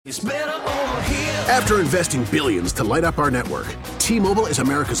After investing billions to light up our network, T-Mobile is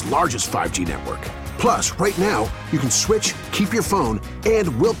America's largest 5G network. Plus, right now, you can switch, keep your phone,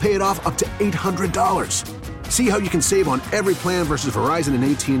 and we'll pay it off up to $800. See how you can save on every plan versus Verizon and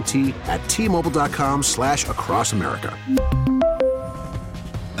AT&T at T-Mobile.com/across America.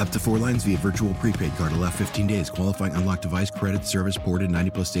 Up to 4 lines via virtual prepaid card. Allow 15 days. Qualifying unlocked device credit service ported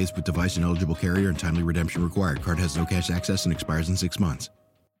 90-plus days with device and eligible carrier and timely redemption required. Card has no cash access and expires in 6 months.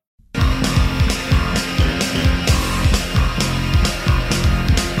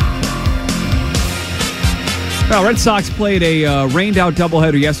 Well, Red Sox played a rained-out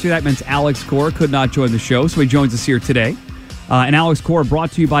doubleheader yesterday. That meant Alex Cora could not join the show, so he joins us here today. And Alex Cora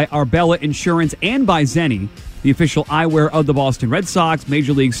brought to you by Arbella Insurance and by Zenni, the official eyewear of the Boston Red Sox,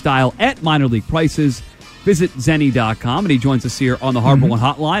 Major League style at minor league prices. Visit Zenni.com, and he joins us here on the Harbor One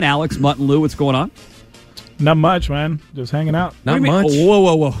Hotline. Alex, Mutt, and Lou, what's going on? Not much, man. Just hanging out. Not much?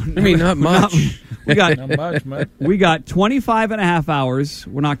 Whoa. I mean, not much. Not much, man. We got 25 and a half hours.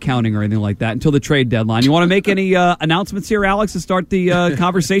 We're not counting or anything like that until the trade deadline. You want to make any announcements here, Alex, to start the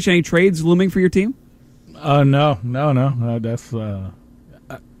conversation? Any trades looming for your team? No. That's I'm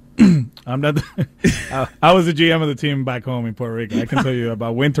not. I was the GM of the team back home in Puerto Rico. I can tell you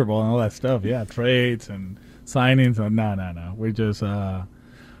about winter ball and all that stuff. Yeah, trades and signings. No. We're just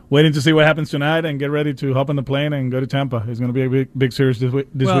waiting to see what happens tonight and get ready to hop on the plane and go to Tampa. It's going to be a big series this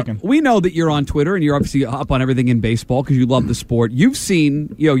weekend. We know that you're on Twitter and you're obviously up on everything in baseball because you love the sport. You've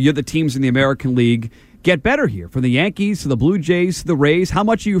seen, you're the teams in the American League get better here, from the Yankees to the Blue Jays to the Rays. How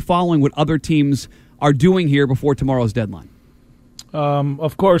much are you following what other teams are doing here before tomorrow's deadline?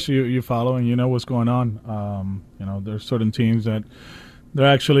 Of course, you follow and you know what's going on. There's certain teams that they're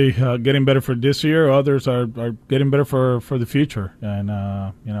actually getting better for this year. Others are getting better for the future. And,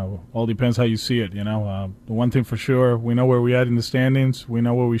 all depends how you see it. The one thing for sure, we know where we're at in the standings. We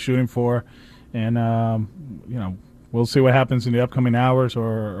know what we're shooting for. And, we'll see what happens in the upcoming hours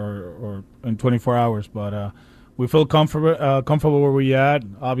or in 24 hours. But we feel comfortable where we're at.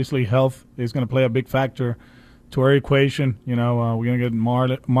 Obviously, health is going to play a big factor to our equation. We're going to get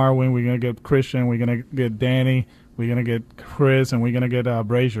Marwin. We're going to get Christian. We're going to get Danny. We're going to get Chris, and we're going to get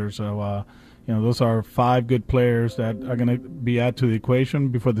Brazier. So, those are 5 good players that are going to be added to the equation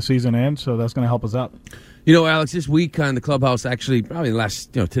before the season ends. So that's going to help us out. Alex, this week in the clubhouse, actually, probably the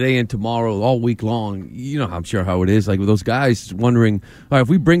last, today and tomorrow, all week long, I'm sure how it is. Like with those guys wondering, all right, if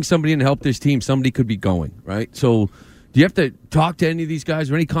we bring somebody in to help this team, somebody could be going, right? So do you have to talk to any of these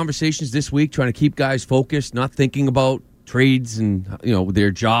guys or any conversations this week trying to keep guys focused, not thinking about trades and,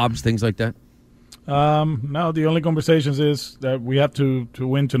 their jobs, things like that? No, the only conversations is that we have to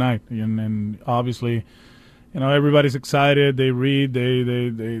win tonight, and obviously, everybody's excited. They read,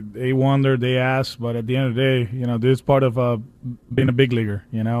 they wonder, they ask, but at the end of the day, this is part of being a big leaguer,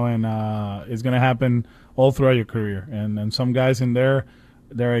 and it's going to happen all throughout your career. And some guys in there,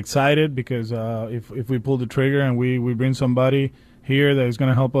 they're excited because if we pull the trigger and we bring somebody here that is going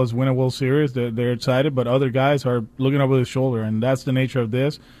to help us win a World Series, they're excited, but other guys are looking over the shoulder, and that's the nature of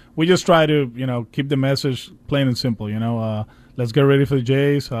this. We just try to, keep the message plain and simple, let's get ready for the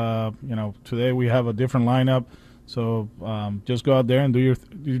Jays. Today we have a different lineup, so just go out there and do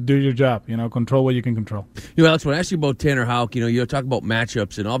your job, control what you can control. Alex, when I asked you about Tanner Houck, you talk about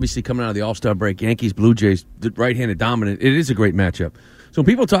matchups, and obviously coming out of the All-Star break, Yankees, Blue Jays, the right-handed dominant, it is a great matchup. So when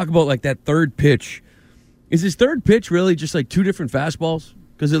people talk about, like, that third pitch, is his third pitch really just like 2 different fastballs?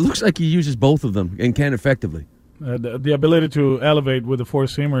 Because it looks like he uses both of them and can effectively. The ability to elevate with the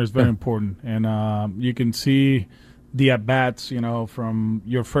four-seamer is very important. And you can see the at-bats, from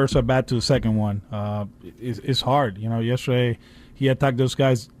your first at-bat to the second one. It's hard. Yesterday he attacked those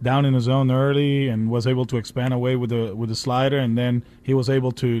guys down in the zone early and was able to expand away with the slider, and then he was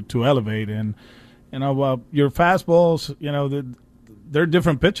able to elevate. And, your fastballs, they're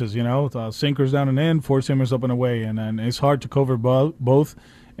different pitches, sinkers down and in, four-seamers up and away, and it's hard to cover both.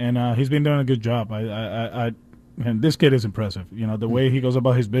 And he's been doing a good job. And this kid is impressive. The way he goes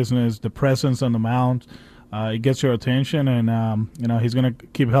about his business, the presence on the mound, it gets your attention, and he's going to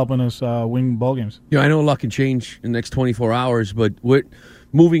keep helping us win ball games. I know a lot can change in the next 24 hours, but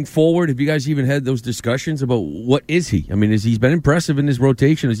moving forward, have you guys even had those discussions about what is he? I mean, he's been impressive in this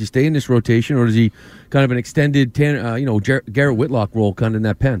rotation. Does he stay in this rotation, or is he kind of an extended, Garrett Whitlock role kind of in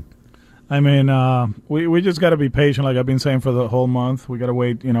that pen? I mean, we just got to be patient, like I've been saying for the whole month. We got to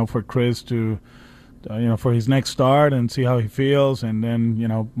wait, for Chris to, for his next start and see how he feels, and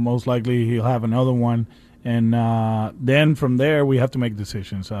then, most likely he'll have another one, and then from there we have to make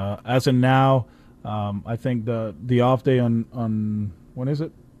decisions. As of now, I think the off day on when is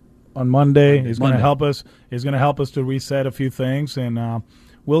it? On Monday is going to help us. Is going to help us to reset a few things, and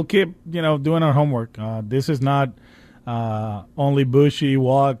we'll keep doing our homework. This is not only Bushy,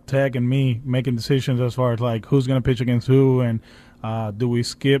 Walk, Tech, and me making decisions as far as like who's going to pitch against who, and do we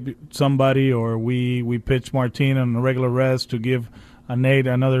skip somebody, or we pitch Martin on a regular rest to give Nate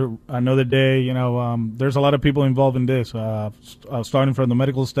another day. There's a lot of people involved in this, starting from the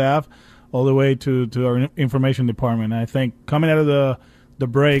medical staff all the way to our information department. And I think coming out of the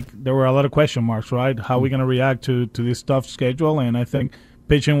break, there were a lot of question marks, right? How are we going to react to this tough schedule? And I think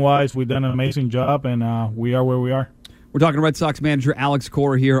pitching-wise, we've done an amazing job, and we are where we are. We're talking to Red Sox manager Alex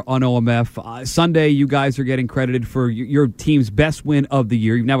Cora here on OMF. Sunday, you guys are getting credited for your team's best win of the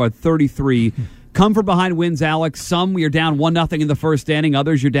year. You've now had 33. Come from behind wins, Alex. Some you're down 1-0 in the first inning.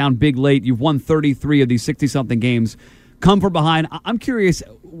 Others you're down big late. You've won 33 of these 60-something games. Come from behind. I'm curious,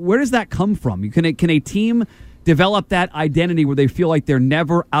 where does that come from? Can a team develop that identity where they feel like they're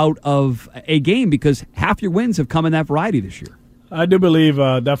never out of a game because half your wins have come in that variety this year? I do believe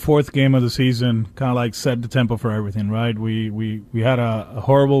that fourth game of the season kind of like set the tempo for everything, right? We had a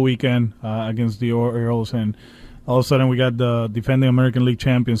horrible weekend against the Orioles, and all of a sudden we got the defending American League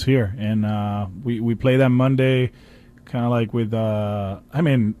champions here, and we played that Monday kind of like with the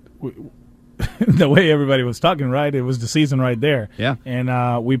way everybody was talking, right? It was the season right there. Yeah.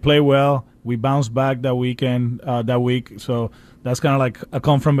 And we played well. We bounced back that week. So that's kind of like a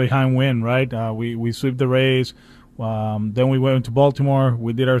come-from-behind win, right? We swept the Rays. Then we went to Baltimore.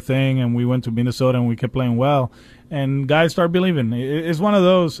 We did our thing, and we went to Minnesota, and we kept playing well. And guys start believing. It's one of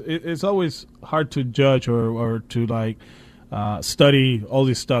those. It's always hard to judge or to, like, study all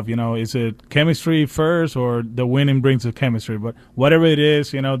this stuff. Is it chemistry first, or the winning brings the chemistry? But whatever it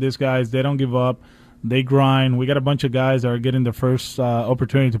is, these guys, they don't give up. They grind. We got a bunch of guys that are getting their first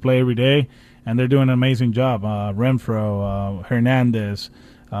opportunity to play every day, and they're doing an amazing job. Renfroe, Hernandez,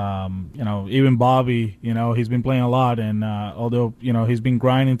 even Bobby, he's been playing a lot, and although, he's been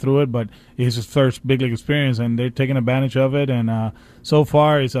grinding through it, but it's his first big league experience, and they're taking advantage of it. And so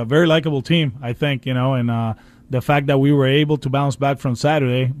far, it's a very likable team, I think, and the fact that we were able to bounce back from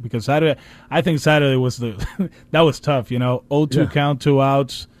Saturday, because I think Saturday was that was tough, 0-2 count, 2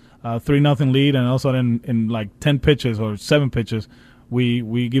 outs, 3-0 lead, and also in like 10 pitches or 7 pitches,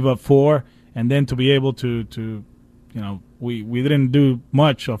 we give up 4, and then to be able to we didn't do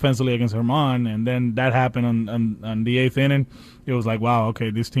much offensively against Herman, and then that happened on the 8th inning. It was like, wow,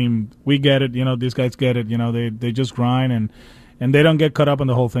 okay, this team, we get it, these guys get it, they just grind, and they don't get caught up in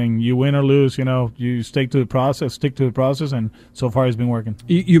the whole thing. You win or lose, you stick to the process, and so far it's been working.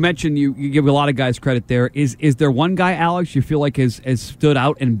 You mentioned you give a lot of guys credit there. Is there one guy, Alex, you feel like has stood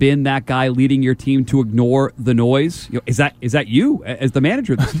out and been that guy leading your team to ignore the noise? Is that you as the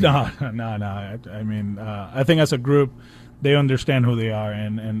manager of this team? No. I mean, I think as a group, they understand who they are.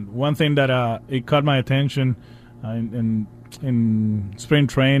 And one thing that it caught my attention in spring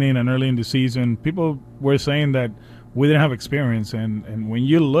training and early in the season, people were saying that we didn't have experience, and when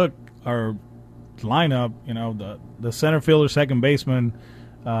you look our lineup, the center fielder, second baseman,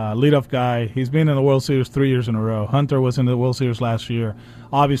 leadoff guy, he's been in the World Series 3 years in a row. Hunter was in the World Series last year.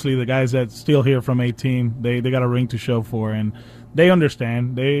 Obviously, the guys that's still here from 18, they got a ring to show for, and they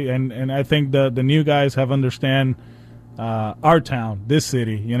understand. And I think the new guys have understand our town, this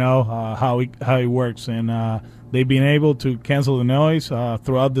city, how it works, and they've been able to cancel the noise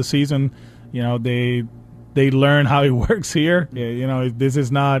throughout the season. They learn how it works here. This is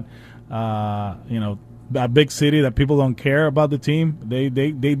not, a big city that people don't care about the team. They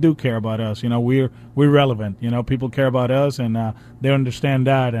do care about us. We're relevant. People care about us, and they understand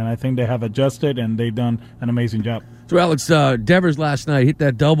that. And I think they have adjusted, and they've done an amazing job. So, Alex, Devers last night hit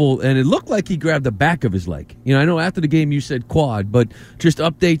that double, and it looked like he grabbed the back of his leg. I know after the game you said quad, but just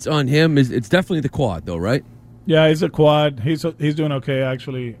updates on him. It's definitely the quad, though, right? Yeah, it's a quad. He's doing okay,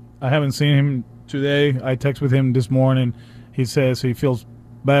 actually. I haven't seen him today. I texted with him this morning. He says he feels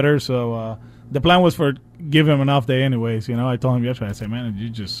better. So the plan was for give him an off day anyways. I told him yesterday, I said, man, you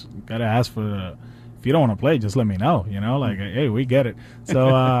just got to ask for if you don't want to play, just let me know. Like, hey, we get it.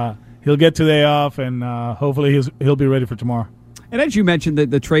 So he'll get today off, and hopefully he'll be ready for tomorrow. And as you mentioned,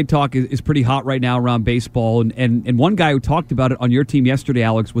 the trade talk is pretty hot right now around baseball. And one guy who talked about it on your team yesterday,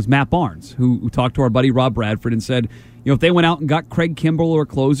 Alex, was Matt Barnes, who talked to our buddy Rob Bradford and said, if they went out and got Craig Kimbrell or a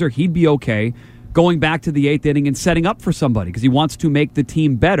closer, he'd be okay going back to the 8th inning and setting up for somebody because he wants to make the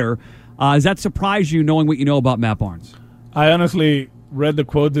team better. Does that surprise you, knowing what you know about Matt Barnes? I honestly read the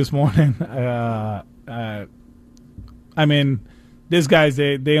quote this morning. I mean, these guys,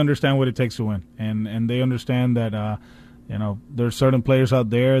 they understand what it takes to win, and they understand that there's certain players out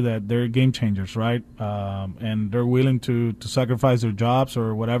there that they're game changers, right? And they're willing to sacrifice their jobs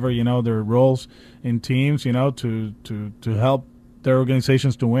or whatever, their roles in teams, to help their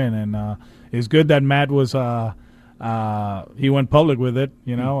organizations to win. And it's good that Matt was he went public with it.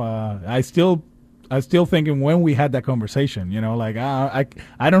 You know, I still thinking when we had that conversation. You know, like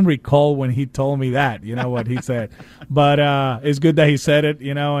I don't recall when he told me that. You know what he said, but it's good that he said it.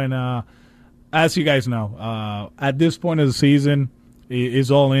 You know, and as you guys know, at this point of the season,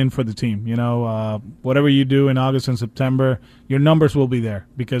 is all in for the team. You know, whatever you do in August and September, your numbers will be there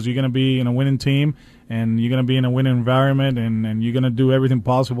because you're going to be in a winning team and you're going to be in a winning environment and you're going to do everything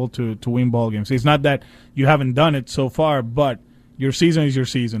possible to win ball games. It's not that you haven't done it so far, but your season is your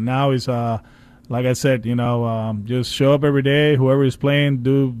season. Now is, like I said, you know, just show up every day. Whoever is playing,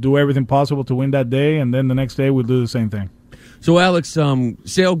 do everything possible to win that day, and then the next day we'll do the same thing. So, Alex,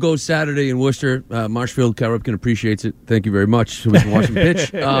 Sale goes Saturday in Worcester. Marshfield, Cal Ripken appreciates it. Thank you very much so we can watch him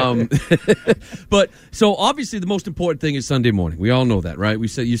pitch. But so obviously the most important thing is Sunday morning. We all know that, right?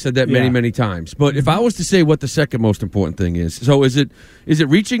 You said that many times. But if I was to say what the second most important thing is, so is it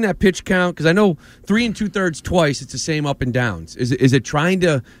reaching that pitch count? Because I know 3 2/3 twice, it's the same up and downs. Is it trying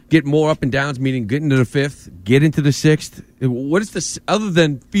to get more up and downs, meaning get into the 5th, get into the 6th? What is this other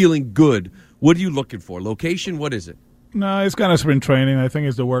than feeling good? What are you looking for? Location? What is it? No, it's kind of sprint training. I think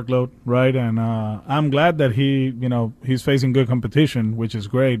it's the workload, right? And I'm glad that he's facing good competition, which is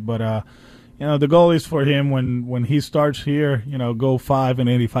great. But the goal is for him when he starts here, go 5 and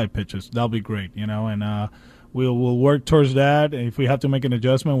 85 pitches. That'll be great, and we'll work towards that. If we have to make an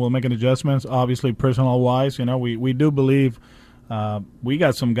adjustment, we'll make an adjustment. Obviously, personnel wise, we do believe. We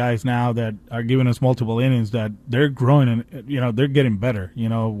got some guys now that are giving us multiple innings that they're growing and they're getting better.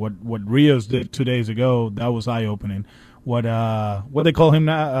 What Rios did 2 days ago, that was eye opening. What they call him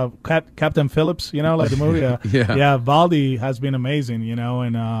now, Captain Phillips, like the movie. Yeah, Valdi has been amazing,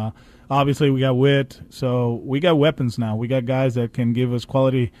 and obviously we got Witt, so we got weapons now. We got guys that can give us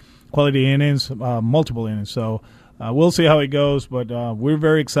quality innings, multiple innings. So. We'll see how it goes, but we're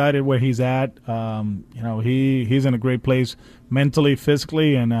very excited where he's at. He's in a great place mentally,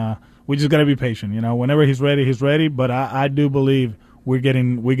 physically, and we just got to be patient. Whenever he's ready, he's ready. But I do believe we get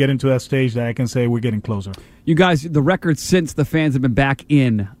into that stage that I can say we're getting closer. You guys, the record since the fans have been back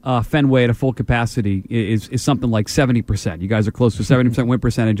in Fenway at a full capacity is something like 70%. You guys are close to 70% win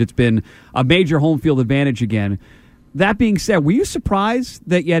percentage. It's been a major home field advantage again. That being said, were you surprised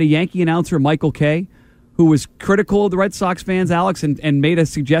that you had a Yankee announcer, Michael Kay, who was critical of the Red Sox fans, Alex, and made a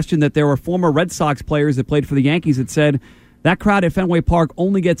suggestion that there were former Red Sox players that played for the Yankees that said that crowd at Fenway Park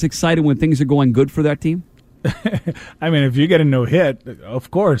only gets excited when things are going good for that team? I mean, if you get a no-hit,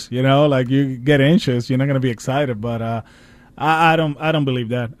 of course, you get anxious. You're not going to be excited. But I don't believe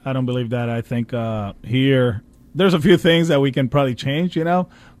that. I don't believe that. I think here there's a few things that we can probably change,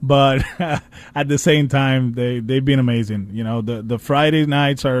 but at the same time, they've been amazing. The Friday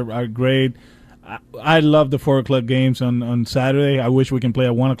nights are great. I love the 4 o'clock games on Saturday. I wish we can play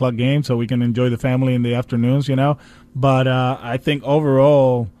a 1 o'clock game so we can enjoy the family in the afternoons, But I think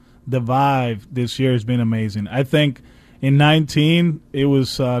overall the vibe this year has been amazing. I think in 19 it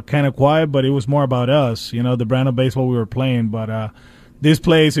was kind of quiet, but it was more about us, the brand of baseball we were playing. But this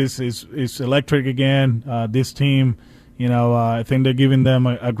place is electric again. This team, I think they're giving them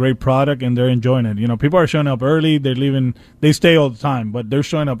a great product and they're enjoying it. People are showing up early. They stay all the time, but they're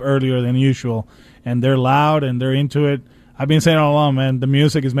showing up earlier than usual, and they're loud and they're into it. I've been saying all along, man, the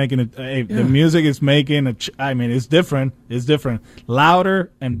music is making it. The music is making it. I mean, it's different. It's different,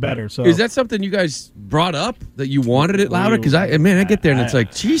 louder and better. So, is that something you guys brought up that you wanted it louder? Because I get there and it's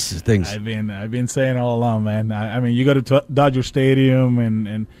like Jesus things. I've been saying all along, man. I mean, you go to Dodger Stadium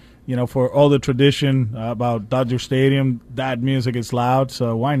and. For all the tradition about Dodger Stadium, that music is loud.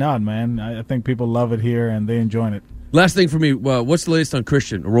 So why not, man? I think people love it here and they enjoy it. Last thing for me, what's the latest on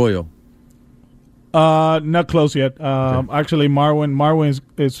Christian Arroyo? Not close yet. Okay. Actually, Marwin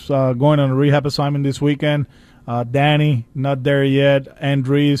is going on a rehab assignment this weekend. Danny, not there yet.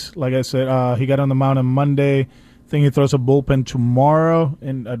 Andres, like I said, he got on the mound on Monday. I think he throws a bullpen tomorrow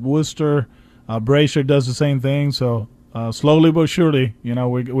at Worcester. Brasher does the same thing. So. Slowly but surely,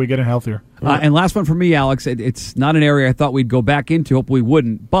 we're getting healthier. And last one for me, Alex. It's not an area I thought we'd go back into. Hope we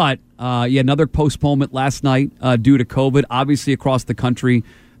wouldn't. But another postponement last night due to COVID. Obviously, across the country,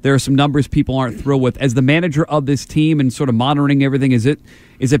 there are some numbers people aren't thrilled with. As the manager of this team and sort of monitoring everything, is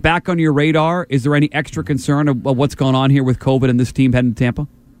it back on your radar? Is there any extra concern of what's going on here with COVID and this team heading to Tampa?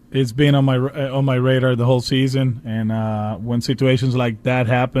 It's been on my radar the whole season, and when situations like that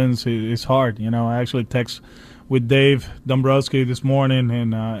happens, it's hard. I actually text with Dave Dombrowski this morning,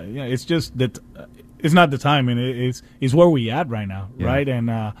 and it's just that it's not the timing. It's where we at right now, right?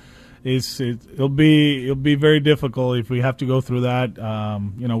 And it'll be very difficult if we have to go through that.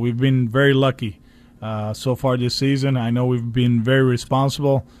 We've been very lucky so far this season. I know we've been very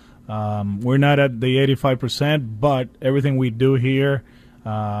responsible. We're not at the 85%, but everything we do here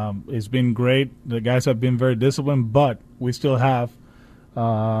has been great. The guys have been very disciplined, but we still have 3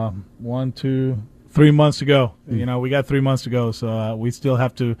 months to go. We got 3 months to go, so we still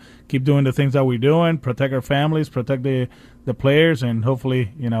have to keep doing the things that we're doing, protect our families, protect the players, and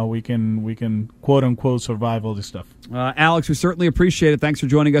hopefully, we can quote unquote survive all this stuff. Alex, we certainly appreciate it. Thanks for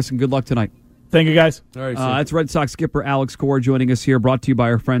joining us, and good luck tonight. Thank you, guys. All right, that's Red Sox skipper Alex Cora joining us here, brought to you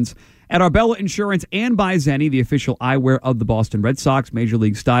by our friends at Arbella Insurance and by Zenni, the official eyewear of the Boston Red Sox, Major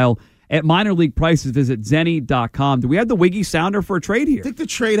League style. At minor league prices, visit Zenni.com. Do we have the Wiggy sounder for a trade here? I think the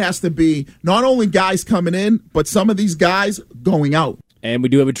trade has to be not only guys coming in, but some of these guys going out. And we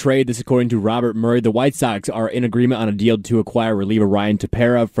do have a trade. This according to Robert Murray. The White Sox are in agreement on a deal to acquire reliever Ryan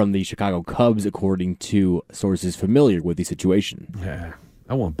Tepera from the Chicago Cubs, according to sources familiar with the situation. Yeah.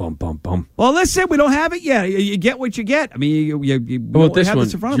 I want bum. Well, listen, we don't have it yet. You get what you get. I mean, you How about this have one?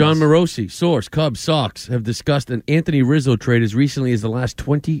 this in front of John us. Morosi, source, Cubs, Sox, have discussed an Anthony Rizzo trade as recently as the last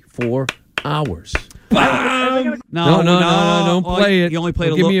 24 hours. No, Don't play it. He only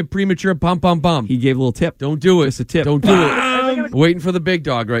played Don't a give little. me a premature bum. He gave a little tip. Don't do it. Just a tip. Don't do it. Waiting for the big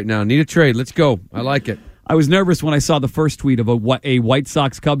dog right now. Need a trade. Let's go. I like it. I was nervous when I saw the first tweet of a White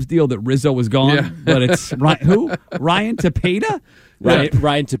Sox Cubs deal that Rizzo was gone. Yeah. But it's who? Ryan Tepera?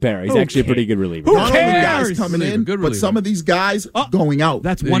 Ryan Tepera. He's actually a pretty good reliever. Who Not only cares? guys coming Reliever, in, good but reliever. some of these guys going out.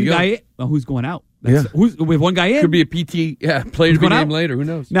 That's There one you go. guy in. Well, who's going out? That's, Yeah. we have one guy in. Could be a PT. Yeah, player to be going named out? later. Who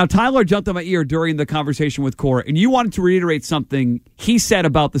knows? Now, Tyler jumped on my ear during the conversation with Cora, and you wanted to reiterate something he said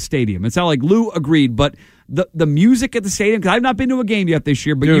about the stadium. It sounded like Lou agreed, but the music at the stadium, because I've not been to a game yet this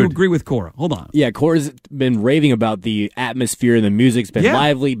year, but you Dude. agree with Cora. Hold on. Yeah, Cora's been raving about the atmosphere, and the music's been Yeah.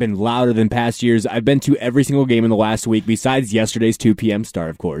 lively, been louder than past years. I've been to every single game in the last week, besides yesterday's 2 p.m. start,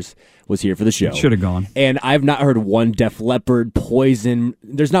 of course, was here for the show. Should have gone. And I've not heard one Def Leppard, Poison.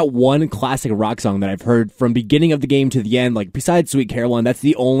 There's not one classic rock song that I've heard from beginning of the game to the end. Like, besides Sweet Caroline, that's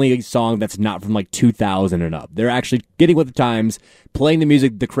the only song that's not from, 2000 and up. They're actually getting with the times, playing the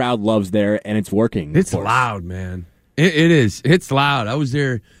music the crowd loves there, and it's working. It's loud, man. It is. It's loud. I was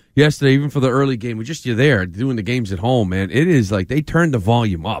there yesterday, even for the early game. You're there doing the games at home, man. It is like they turned the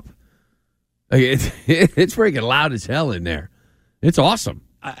volume up. Like it's freaking loud as hell in there. It's awesome.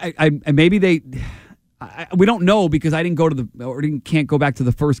 Maybe we don't know because I didn't go to can't go back to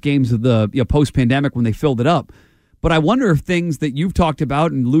the first games of the post pandemic when they filled it up. But I wonder if things that you've talked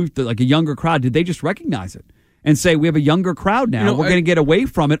about and Lou, like a younger crowd, did they just recognize it and say we have a younger crowd now? We're going to get away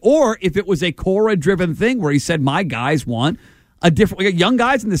from it, or if it was a Cora driven thing where he said my guys want a different. We got young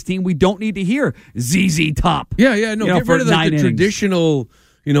guys in this team. We don't need to hear ZZ Top. Yeah. No, get for rid of 9 the innings. traditional.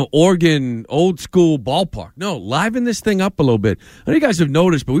 Oregon, old school ballpark. No, liven this thing up a little bit. I know you guys have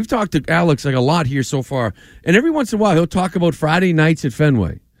noticed, but we've talked to Alex a lot here so far. And every once in a while, he'll talk about Friday nights at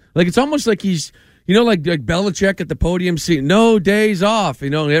Fenway. Like, it's almost like he's, like Belichick at the podium saying, no days off.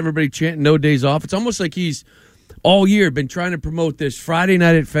 Everybody chanting no days off. It's almost like he's all year been trying to promote this Friday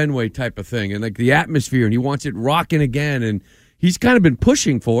night at Fenway type of thing and, the atmosphere. And he wants it rocking again. And he's kind of been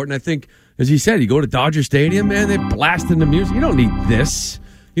pushing for it. And I think, as he said, you go to Dodger Stadium, man, they're blasting the music. You don't need this.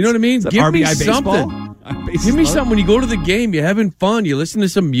 You know what I mean? Give RBI me baseball? something. Give me something. When you go to the game, you're having fun. You listen to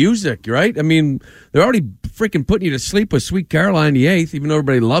some music, right? I mean, they're already freaking putting you to sleep with Sweet Caroline the 8th, even though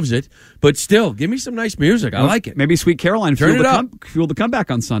everybody loves it. But still, give me some nice music. I like it. Maybe Sweet Caroline Turn it up. fueled the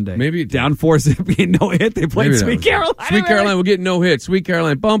comeback on Sunday. Maybe it did. down 4-0 being no hit. They played Maybe that Sweet was it. Caroline. Sweet Caroline will get no hit. Sweet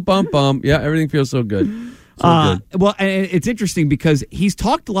Caroline, bum. Yeah, everything feels so good. Good. Well, and it's interesting because he's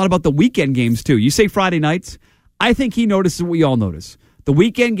talked a lot about the weekend games, too. You say Friday nights. I think he notices what we all notice. The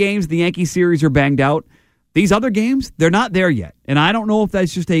weekend games, the Yankee series are banged out. These other games, they're not there yet. And I don't know if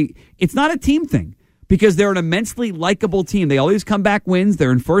that's just it's not a team thing because they're an immensely likable team. They always come back wins.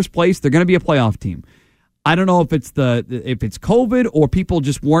 They're in first place. They're going to be a playoff team. I don't know if it's if it's COVID or people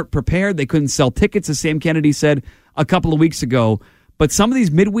just weren't prepared. They couldn't sell tickets, as Sam Kennedy said a couple of weeks ago. But some of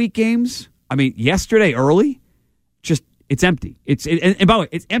these midweek games, yesterday early, just it's empty. And by the way,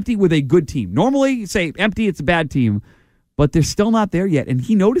 it's empty with a good team. Normally, you say empty, it's a bad team. But they're still not there yet, and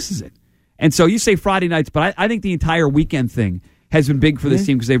he notices it. And so you say Friday nights, but I think the entire weekend thing has been big for this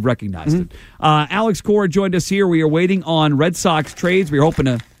team because they've recognized it. Alex Cora joined us here. We are waiting on Red Sox trades. We're hoping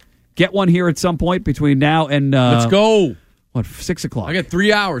to get one here at some point between now and Let's go. 6 o'clock. I got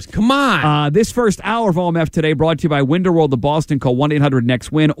 3 hours. Come on. This first hour of OMF today brought to you by Winterworld of Boston. Call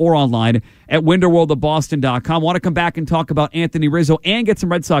 1-800-NEXT-WIN or online at winterworldofboston.com. Want to come back and talk about Anthony Rizzo and get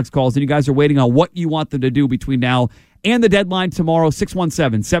some Red Sox calls, and you guys are waiting on what you want them to do between now and the deadline tomorrow,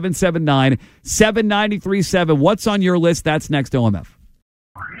 617-779-7937. What's on your list? That's next OMF.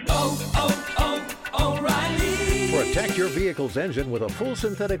 vehicle's engine with a full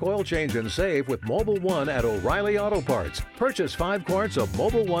synthetic oil change and save with Mobil 1 at O'Reilly Auto Parts. Purchase 5 quarts of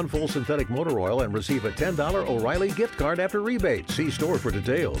Mobil 1 full synthetic motor oil and receive a $10 O'Reilly gift card after rebate. See store for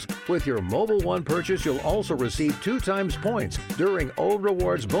details. With your Mobil 1 purchase, you'll also receive 2 times points during O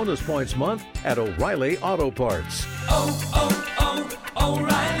Rewards Bonus Points Month at O'Reilly Auto Parts. Oh, oh, oh, O'Reilly.